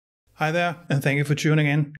Hi there, and thank you for tuning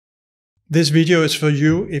in. This video is for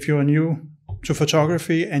you if you are new to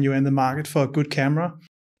photography and you're in the market for a good camera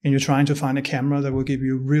and you're trying to find a camera that will give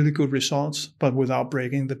you really good results but without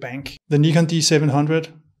breaking the bank. The Nikon D700,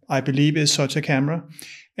 I believe, is such a camera.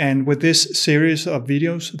 And with this series of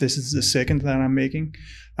videos, this is the second that I'm making,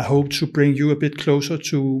 I hope to bring you a bit closer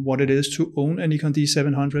to what it is to own a Nikon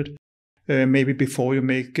D700, maybe before you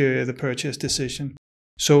make the purchase decision.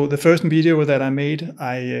 So the first video that I made,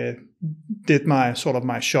 I did my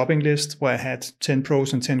shopping list where I had 10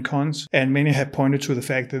 pros and 10 cons, and many have pointed to the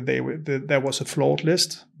fact that that was a flawed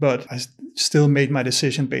list, but I still made my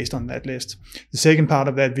decision based on that list. The second part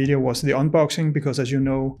of that video was the unboxing, because as you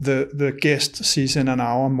know, the guest sees in an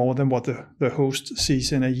hour more than what the host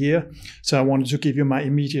sees in a year. So I wanted to give you my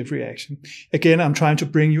immediate reaction. Again, I'm trying to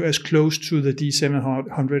bring you as close to the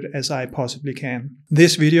D700 as I possibly can.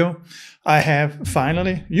 This video, I have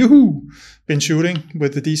finally, been shooting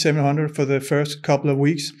with the D700 for the first couple of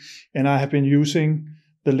weeks, and I have been using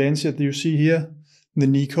the lens that you see here, the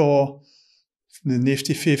Nikon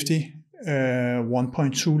D750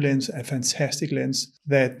 1.2 lens, a fantastic lens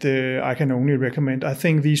that I can only recommend. I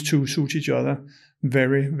think these two suit each other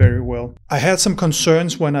very, very well. I had some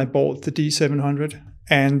concerns when I bought the D700,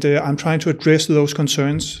 and I'm trying to address those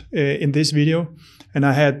concerns in this video, and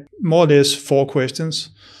I had more or less 4 questions.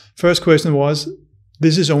 First question was,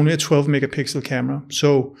 this is only a 12 megapixel camera,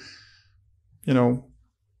 so, you know,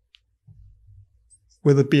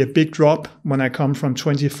 will it be a big drop when I come from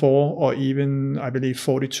 24 or even, I believe,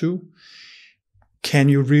 42? Can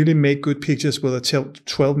you really make good pictures with a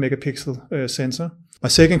 12 megapixel sensor? My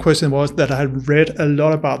second question was that I had read a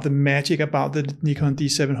lot about the magic about the Nikon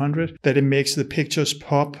D700, that it makes the pictures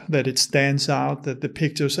pop, that it stands out, that the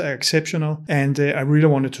pictures are exceptional, and I really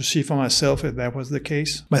wanted to see for myself if that was the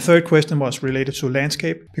case. My third question was related to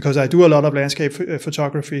landscape, because I do a lot of landscape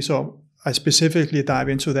photography, so I specifically dive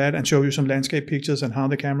into that and show you some landscape pictures and how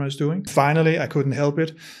the camera is doing. Finally, I couldn't help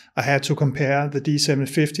it. I had to compare the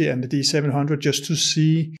D750 and the D700 just to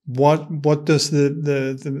see what does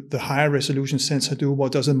the higher resolution sensor do,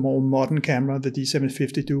 what does a more modern camera, the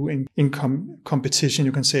D750, do in competition,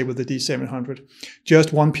 you can say, with the D700.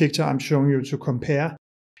 Just one picture I'm showing you to compare.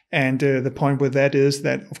 And the point with that is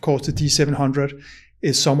that, of course, the D700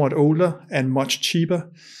 is somewhat older and much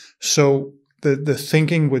cheaper. So the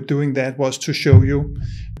thinking with doing that was to show you,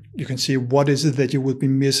 you can see what is it that you would be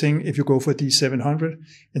missing if you go for a D700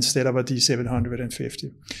 instead of a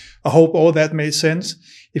D750. I hope all that made sense.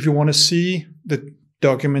 If you want to see the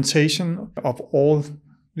documentation of all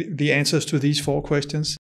the answers to these 4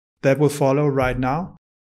 questions, that will follow right now.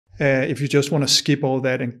 If you just want to skip all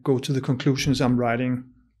that and go to the conclusions I'm writing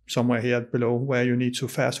somewhere here below where you need to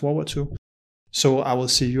fast forward to. So I will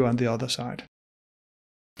see you on the other side.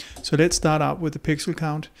 So let's start out with the pixel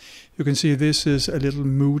count. You can see this is a little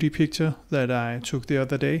moody picture that I took the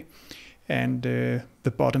other day, and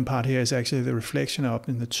the bottom part here is actually the reflection. Up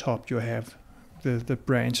in the top you have the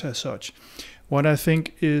branch as such. What I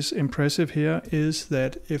think is impressive here is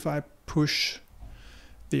that if I push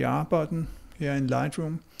the R button here in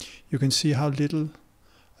Lightroom, you can see how little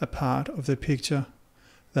a part of the picture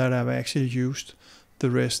that I've actually used. The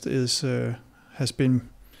rest is has been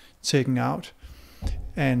taken out.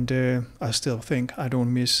 And I still think I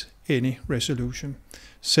don't miss any resolution.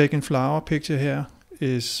 Second flower picture here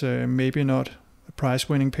is maybe not a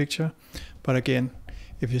prize-winning picture, but again,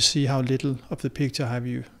 if you see how little of the picture have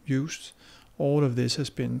you used, all of this has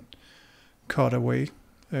been cut away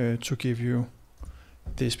to give you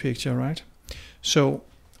this picture, right? So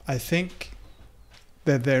I think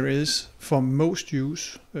that there is, for most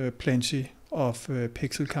use, plenty of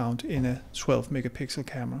pixel count in a 12 megapixel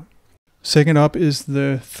camera. Second up is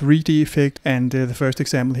the 3D effect, and the first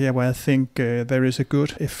example here where I think there is a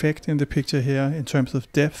good effect in the picture here in terms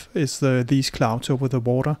of depth is these clouds over the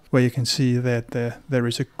water, where you can see that there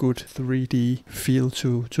is a good 3D feel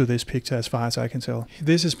to this picture as far as I can tell.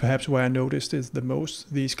 This is perhaps where I noticed it the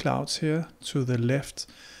most. These clouds here to the left,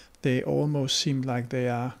 they almost seem like they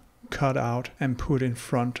are cut out and put in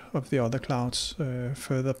front of the other clouds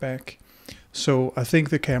further back. So I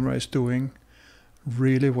think the camera is doing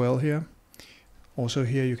really well here. Also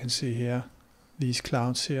here you can see here these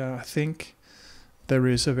clouds here. I think there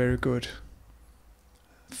is a very good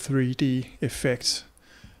 3D effect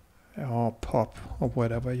or pop or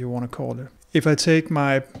whatever you want to call it. If I take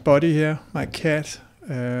my body here, my cat,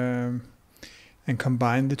 and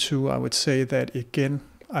combine the two, I would say that again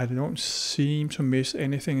I don't seem to miss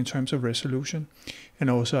anything in terms of resolution. And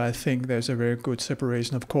also I think there's a very good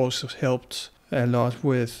separation. Of course, it helped a lot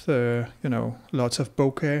with, lots of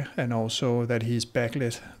bokeh, and also that he's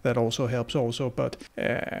backlit. That also helps also. But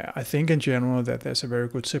I think in general that there's a very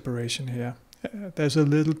good separation here. There's a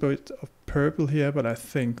little bit of purple here, but I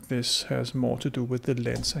think this has more to do with the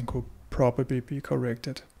lens and could probably be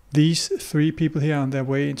corrected. These three people here on their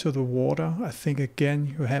way into the water, I think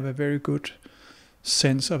again you have a very good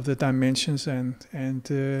sense of the dimensions and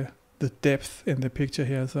the depth in the picture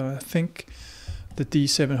here. So I think the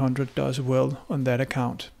D700 does well on that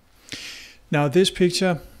account. Now this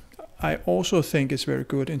picture I also think is very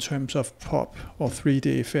good in terms of pop or 3D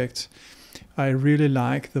effects. I really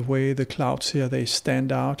like the way the clouds here, they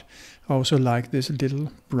stand out. I also like this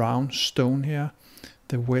little brown stone here,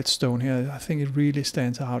 the wet stone here. I think it really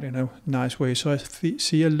stands out in a nice way. So I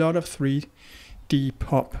see a lot of 3D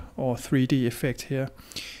pop or 3D effect here.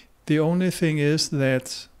 The only thing is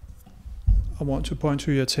that I want to point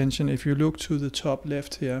to your attention, if you look to the top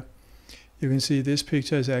left here, you can see this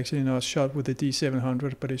picture is actually not shot with the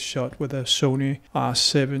D700, but it's shot with a Sony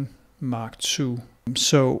R7 Mark II.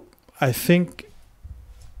 So I think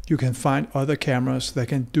you can find other cameras that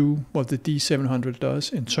can do what the D700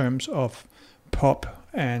 does in terms of pop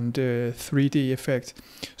and 3D effect.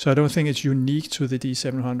 So I don't think it's unique to the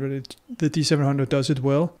D700. The D700 does it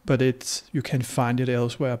well, but you can find it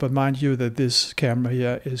elsewhere. But mind you that this camera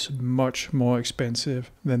here is much more expensive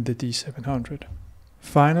than the D700.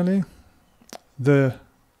 Finally, the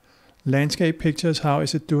landscape pictures, how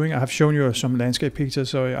is it doing? I have shown you some landscape pictures,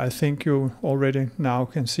 so I think you already now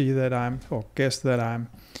can see that guess that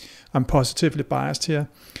I'm positively biased here.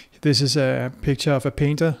 This is a picture of a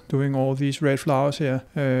painter doing all these red flowers here,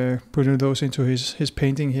 putting those into his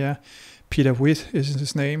painting here. Peter Witt is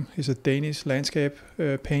his name. He's a Danish landscape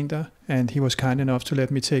painter, and he was kind enough to let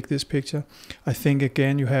me take this picture. I think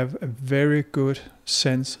again you have a very good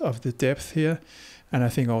sense of the depth here. And I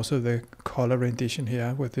think also the color rendition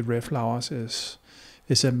here with the red flowers is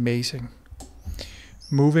amazing.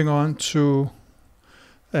 Moving on to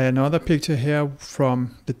another picture here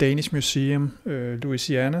from the Danish Museum,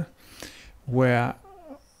 Louisiana, where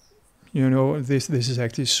this is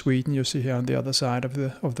actually Sweden. You see here on the other side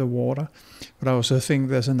of the water, but I also think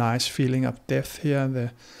there's a nice feeling of depth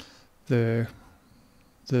here. The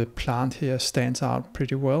plant here stands out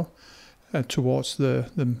pretty well towards the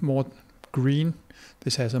more green.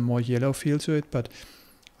 This has a more yellow feel to it, but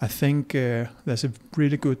I think it's a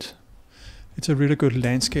really good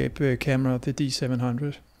landscape camera, the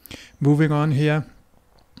D700. Moving on here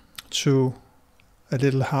to a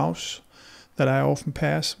little house that I often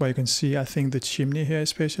pass, where you can see, I think the chimney here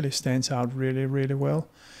especially stands out really, really well.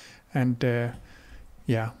 And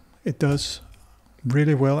it does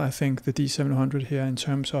really well, I think, the D700 here in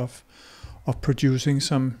terms of producing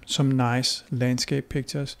some nice landscape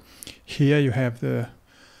pictures. Here you have the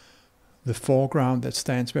foreground that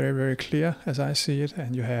stands very, very clear as I see it,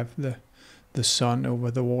 and you have the sun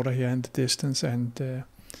over the water here in the distance, and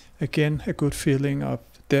again a good feeling of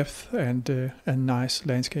depth and a nice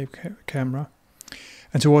landscape camera.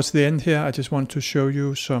 And towards the end here I just want to show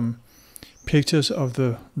you some pictures of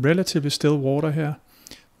the relatively still water here,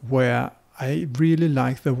 where I really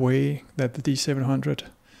like the way that the D700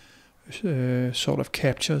 sort of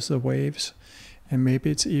captures the waves. And maybe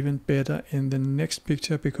it's even better in the next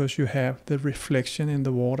picture because you have the reflection in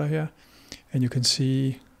the water here, and you can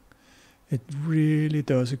see it really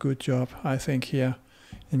does a good job, I think, here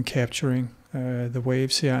in capturing the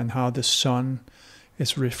waves here and how the sun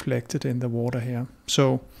is reflected in the water here.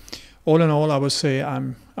 So all in all, I would say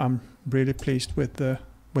I'm really pleased with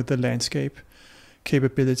the landscape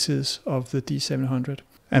capabilities of the D700.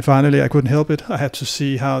 And finally, I couldn't help it. I had to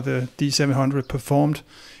see how the D700 performed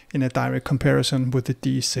in a direct comparison with the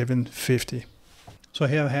D750. So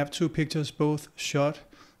here I have two pictures, both shot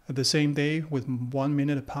at the same day with 1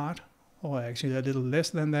 minute apart, or actually a little less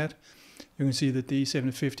than that. You can see the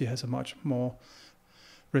D750 has a much more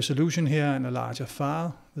resolution here and a larger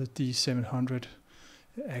file. The D700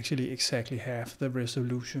 actually exactly half the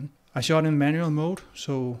resolution. I shot in manual mode,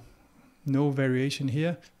 so no variation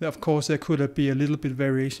here. Of course, there could be a little bit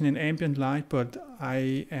variation in ambient light, but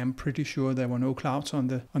I am pretty sure there were no clouds on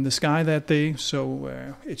the sky that day,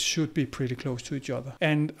 so it should be pretty close to each other.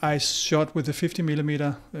 And I shot with the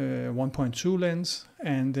 50mm 1.2 lens,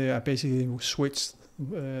 and I basically switched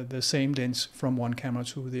the same lens from one camera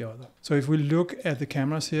to the other. So if we look at the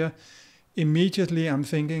cameras here, immediately I'm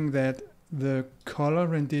thinking that the color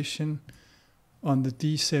rendition on the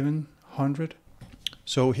D700,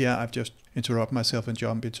 so here I've just interrupt myself and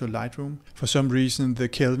jump into Lightroom. For some reason, the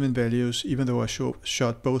Kelvin values, even though I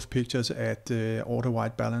shot both pictures at auto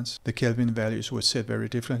white balance, the Kelvin values were set very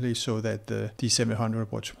differently, so that the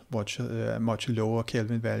D700 was a much lower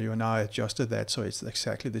Kelvin value, and now I adjusted that so it's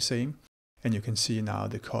exactly the same. And you can see now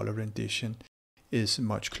the color rendition is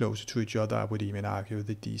much closer to each other. I would even argue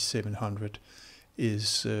the D700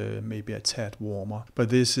 is maybe a tad warmer, but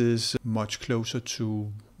this is much closer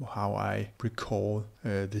to how I recall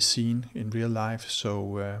the scene in real life,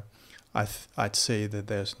 so I'd say that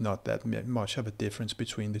there's not that much of a difference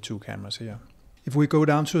between the two cameras here. If we go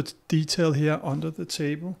down to the detail here under the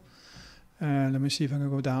table, let me see if I can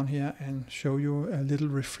go down here and show you a little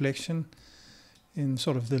reflection in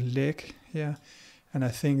sort of the leg here, and I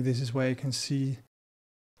think this is where you can see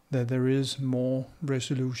that there is more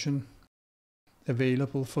resolution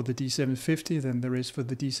available for the D750 than there is for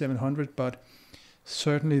the D700, but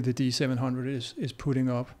certainly the D700 is putting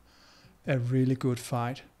up a really good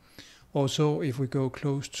fight. Also, if we go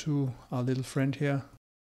close to our little friend here,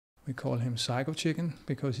 we call him Psycho Chicken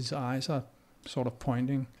because his eyes are sort of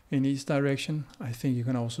pointing in each direction. I think you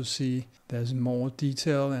can also see there's more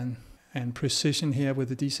detail and precision here with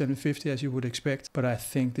the D750 as you would expect, but I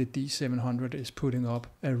think the D700 is putting up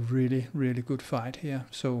a really, really good fight here.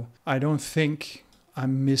 So I don't think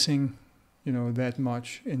I'm missing, that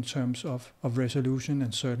much in terms of resolution,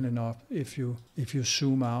 and certainly not if you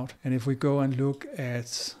zoom out. And if we go and look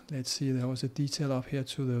at, let's see, there was a detail up here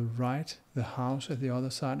to the right, the house at the other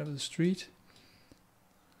side of the street.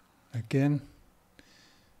 Again,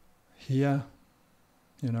 here,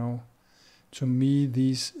 to me,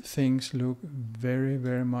 these things look very,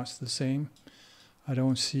 very much the same. I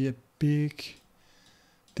don't see a big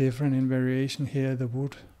difference in variation here. The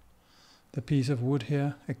wood, the piece of wood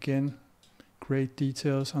here, again, great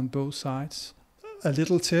details on both sides. A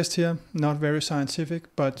little test here, not very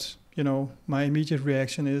scientific, but my immediate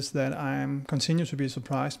reaction is that I continue to be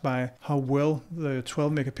surprised by how well the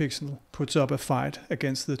 12 megapixel puts up a fight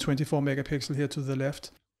against the 24 megapixel here to the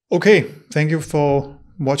left. Okay, thank you for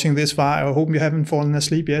watching this far. I hope you haven't fallen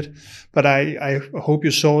asleep yet, but I hope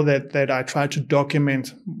you saw that I tried to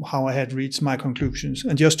document how I had reached my conclusions.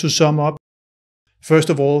 And just to sum up, first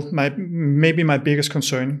of all, maybe my biggest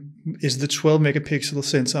concern is the 12 megapixel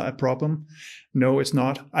sensor a problem? No, it's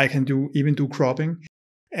not. I can even do cropping,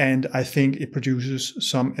 and I think it produces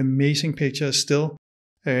some amazing pictures still,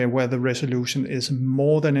 where the resolution is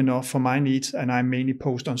more than enough for my needs, and I mainly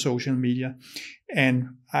post on social media.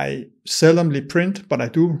 And I seldomly print, but I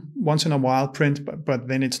do once in a while print, but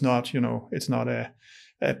then it's not, it's not a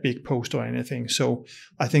big post or anything. So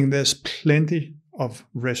I think there's plenty of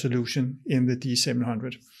resolution in the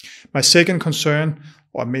D700. My second concern,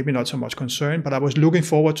 or maybe not so much concern, but I was looking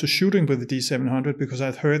forward to shooting with the D700 because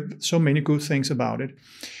I've heard so many good things about it.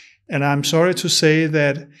 And I'm sorry to say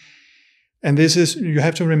that, and this is, you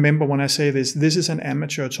have to remember when I say this is an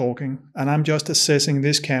amateur talking, and I'm just assessing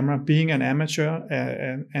this camera. Being an amateur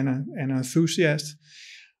and an enthusiast,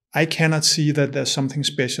 I cannot see that there's something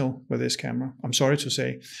special with this camera. I'm sorry to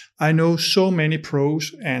say. I know so many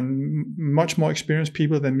pros and much more experienced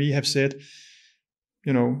people than me have said,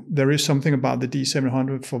 there is something about the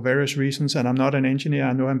D700 for various reasons, and I'm not an engineer. I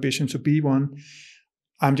have no ambition to be one.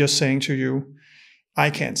 I'm just saying to you, I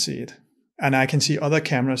can't see it. And I can see other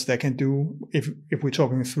cameras that can do, if we're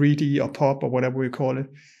talking 3D or pop or whatever we call it,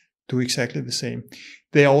 do exactly the same.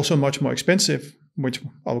 They are also much more expensive, which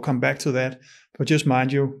I'll come back to that. But just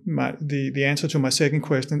mind you, the answer to my second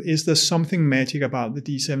question, is there something magic about the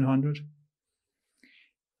D700?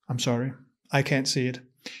 I'm sorry, I can't see it.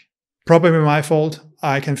 Probably my fault.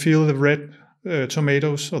 I can feel the red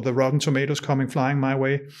tomatoes or the rotten tomatoes coming flying my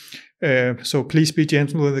way. So please be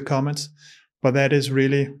gentle with the comments. But that is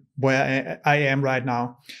really where I am right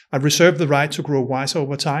now. I reserve the right to grow wiser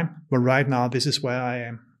over time, but right now this is where I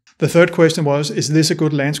am. The third question was, is this a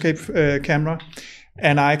good landscape camera?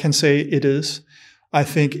 And I can say it is. I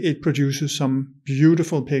think it produces some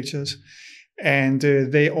beautiful pictures. And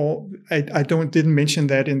I didn't mention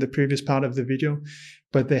that in the previous part of the video,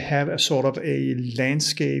 but they have a sort of a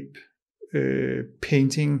landscape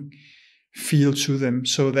painting feel to them.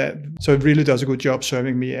 So it really does a good job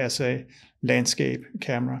serving me as a landscape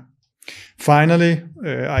camera. Finally,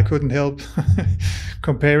 I couldn't help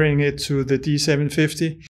comparing it to the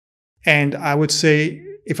D750. And I would say,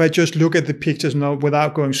 if I just look at the pictures now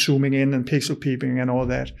without zooming in and pixel peeping and all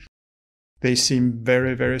that, they seem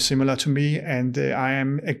very, very similar to me. And I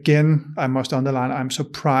must underline, I'm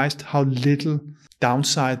surprised how little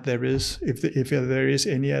downside there is, if there is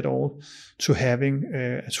any at all, to having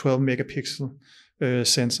a 12 megapixel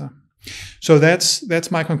sensor. So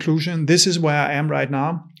that's my conclusion. This is where I am right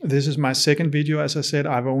now. This is my second video. As I said,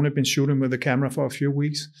 I've only been shooting with the camera for a few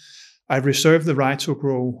weeks. I've reserved the right to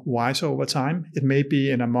grow wiser over time. It may be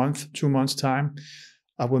in a month, 2 months time.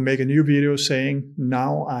 I will make a new video saying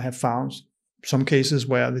now I have found some cases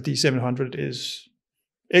where the D700 is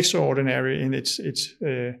extraordinary in its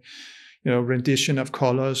rendition of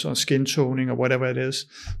colors or skin toning or whatever it is.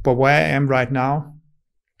 But where I am right now,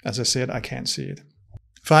 as I said, I can't see it.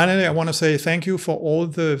 Finally, I want to say thank you for all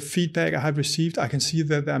the feedback I have received. I can see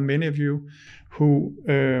that there are many of you who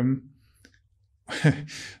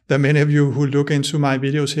look into my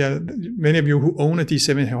videos here. Many of you who own a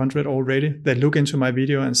D700 already, they look into my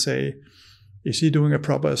video and say, is he doing a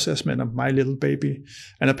proper assessment of my little baby?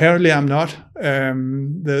 And apparently I'm not.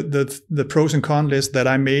 The pros and cons list that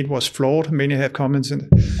I made was flawed. Many have comments,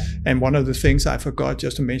 and one of the things I forgot,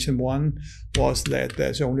 just to mention one, was that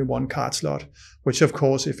there's only one card slot, which of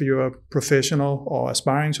course, if you're a professional or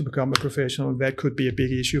aspiring to become a professional, that could be a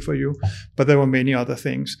big issue for you. But there were many other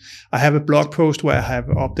things. I have a blog post where I have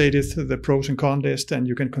updated the pros and cons list, and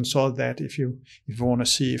you can consult that if you want to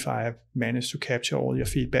see if I have managed to capture all your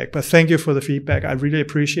feedback. But thank you for the feedback. I really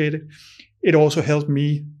appreciate it. It also helped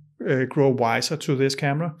me grow wiser to this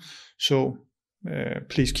camera. So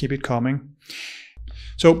please keep it coming.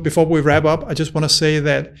 So before we wrap up, I just want to say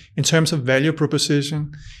that in terms of value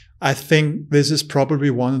proposition, I think this is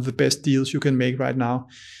probably one of the best deals you can make right now.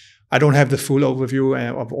 I don't have the full overview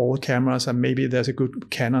of all cameras, and maybe there's a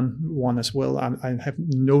good Canon one as well. I have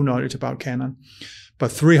no knowledge about Canon.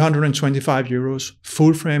 But 325 euros,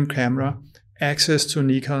 full frame camera, access to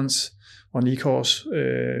Nikon's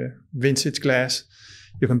vintage glass.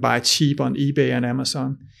 You can buy cheap on eBay and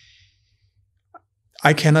Amazon.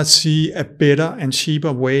 I cannot see a better and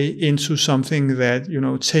cheaper way into something that,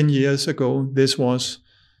 10 years ago, this was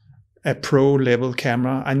a pro level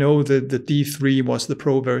camera. I know that the D3 was the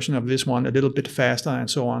pro version of this one, a little bit faster and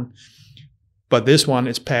so on. But this one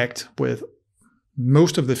is packed with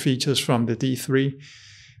most of the features from the D3.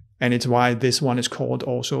 And it's why this one is called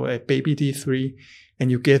also a baby D3. And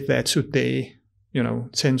you get that today,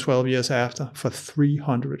 10, 12 years after, for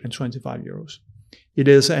 325 euros. It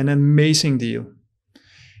is an amazing deal.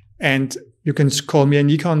 And you can call me a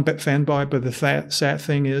Nikon fanboy, but the sad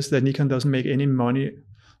thing is that Nikon doesn't make any money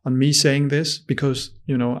on me saying this because,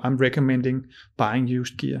 I'm recommending buying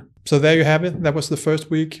used gear. So there you have it. That was the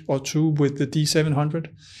first week or two with the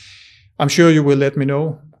D700. I'm sure you will let me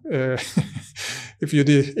know if you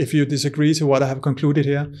disagree to what I have concluded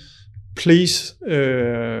here. Please,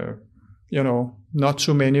 not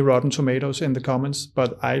too many rotten tomatoes in the comments,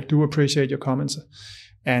 but I do appreciate your comments.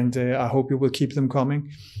 And I hope you will keep them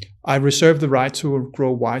coming. I reserve the right to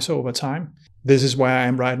grow wiser over time. This is where I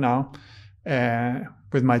am right now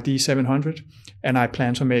with my D700, and I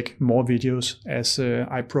plan to make more videos as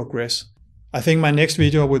I progress. I think my next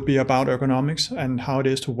video would be about ergonomics and how it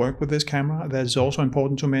is to work with this camera. That is also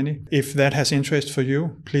important to many. If that has interest for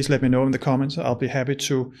you, please let me know in the comments. I'll be happy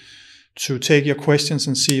to take your questions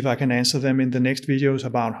and see if I can answer them in the next videos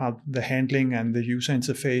about how the handling and the user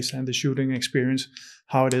interface and the shooting experience,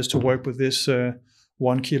 how it is to work with this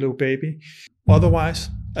 1 kilo baby. Otherwise,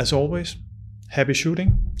 as always, happy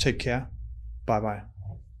shooting. Take care. Bye bye.